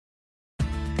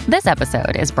This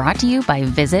episode is brought to you by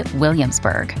Visit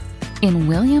Williamsburg. In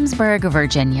Williamsburg,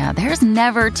 Virginia, there's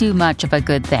never too much of a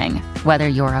good thing. Whether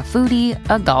you're a foodie,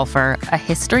 a golfer, a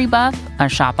history buff, a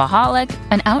shopaholic,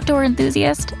 an outdoor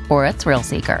enthusiast, or a thrill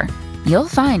seeker, you'll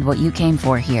find what you came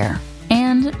for here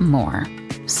and more.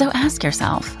 So ask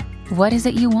yourself, what is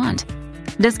it you want?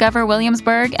 Discover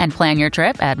Williamsburg and plan your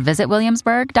trip at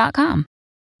visitwilliamsburg.com.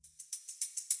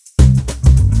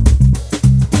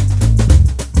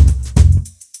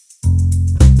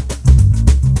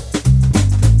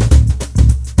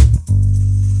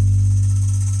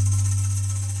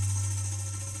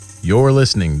 You're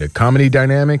listening to Comedy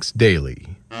Dynamics Daily.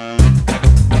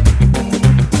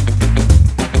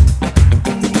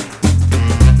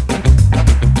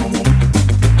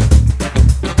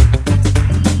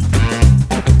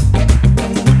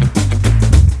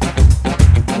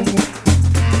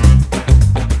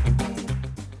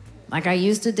 Like, I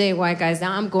used to date white guys.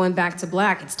 Now I'm going back to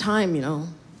black. It's time, you know.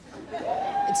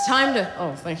 It's time to...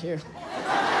 Oh, thank you.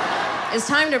 It's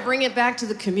time to bring it back to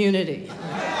the community.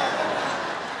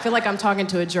 I feel like I'm talking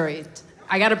to a jury.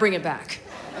 I gotta bring it back.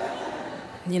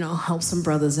 You know, help some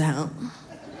brothers out.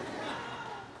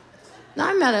 No,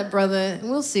 I met a brother.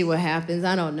 We'll see what happens.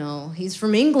 I don't know. He's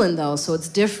from England, though, so it's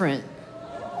different.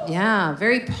 Yeah,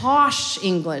 very posh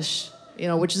English, you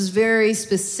know, which is very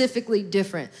specifically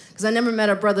different. Because I never met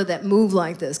a brother that moved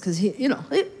like this, because he, you know,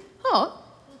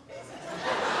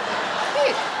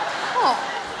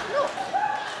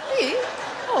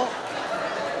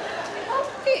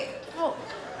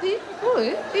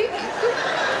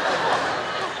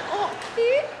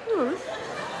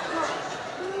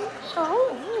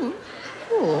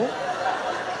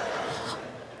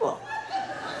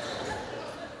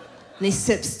 and he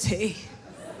sips tea.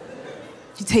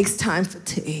 He takes time for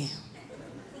tea.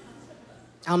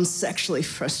 I'm sexually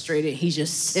frustrated. He's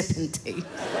just sipping tea.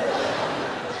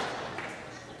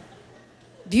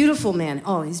 Beautiful man.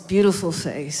 Oh, he's beautiful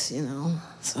face, you know.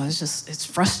 So it's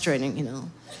frustrating, you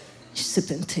know. He's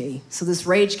sipping tea. So this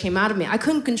rage came out of me. I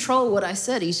couldn't control what I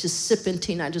said. He's just sipping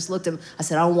tea, and I just looked at him. I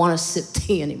said, I don't want to sip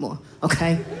tea anymore,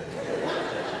 okay?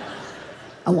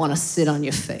 I want to sit on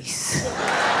your face.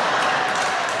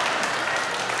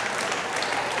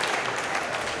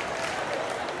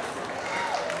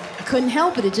 I couldn't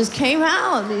help it. It just came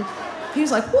out. And he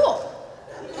was like, whoa.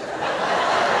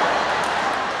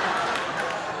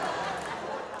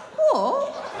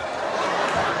 Whoa.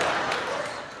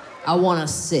 I want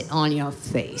to sit on your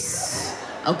face,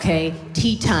 okay?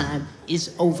 Tea time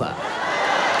is over.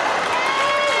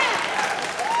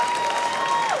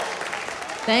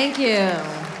 Thank you.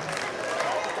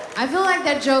 I feel like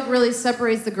that joke really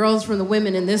separates the girls from the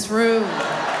women in this room,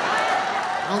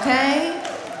 okay?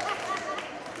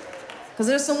 Because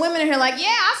there's some women in here like, yeah,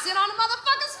 I sit on a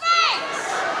motherfucker's face.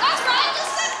 That's right,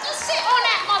 just sit on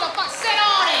that motherfucker, sit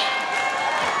on it.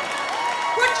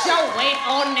 Put your weight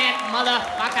on that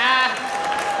motherfucker.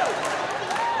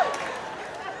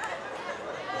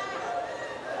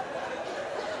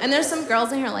 And there's some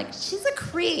girls in here like, she's a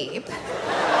creep.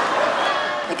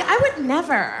 Like, I would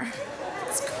never.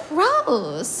 It's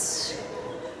gross.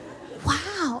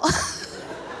 Wow.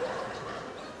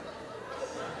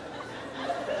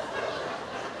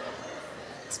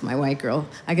 It's my white girl.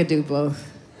 I could do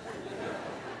both.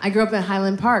 I grew up in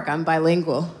Highland Park. I'm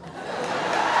bilingual.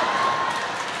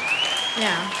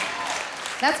 Yeah.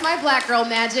 That's my black girl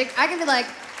magic. I can be like,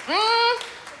 oh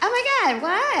my God,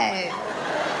 what?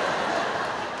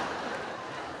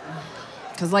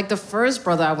 Because like the first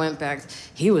brother I went back,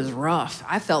 he was rough.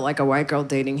 I felt like a white girl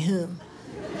dating him.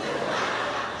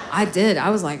 I did. I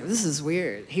was like, this is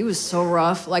weird. He was so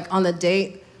rough. Like on the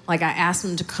date, like I asked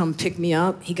him to come pick me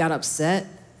up. He got upset.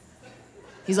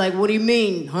 He's like, what do you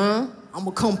mean, huh? I'm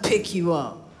gonna come pick you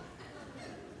up.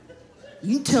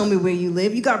 You tell me where you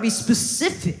live. You gotta be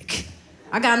specific.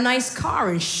 I got a nice car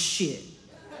and shit.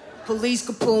 Police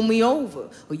could pull me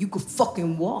over, or you could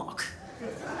fucking walk.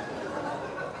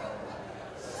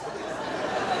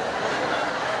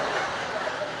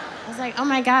 I was like, oh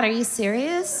my God, are you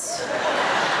serious?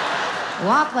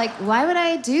 Walk, like, why would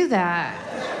I do that?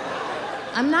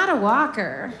 I'm not a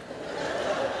walker.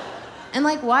 And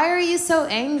like, why are you so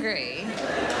angry?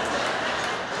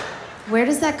 Where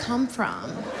does that come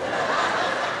from?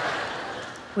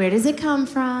 Where does it come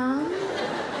from?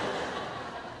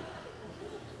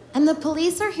 And the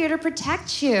police are here to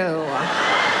protect you.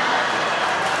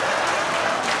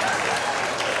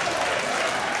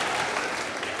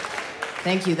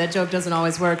 Thank you. That joke doesn't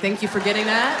always work. Thank you for getting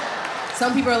that.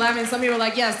 Some people are laughing. Some people are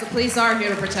like, yes, the police are here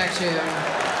to protect you.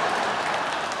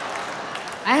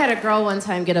 I had a girl one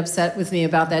time get upset with me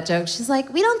about that joke. She's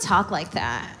like, we don't talk like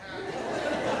that.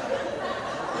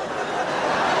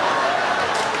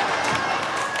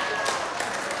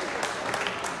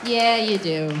 Yeah, you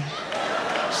do.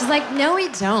 She's like, no, we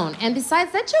don't. And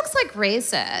besides, that joke's like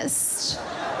racist.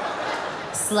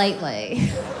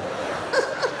 Slightly.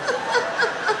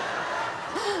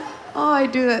 Oh, I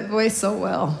do that voice so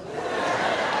well.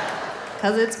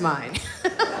 Because it's mine.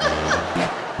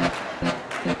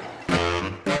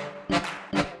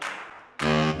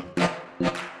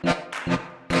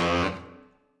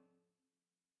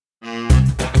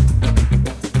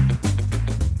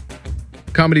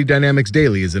 Comedy Dynamics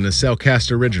Daily is an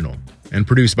Accelcast original and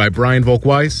produced by Brian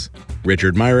Volkweiss,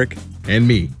 Richard Myrick, and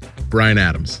me, Brian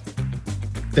Adams.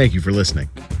 Thank you for listening.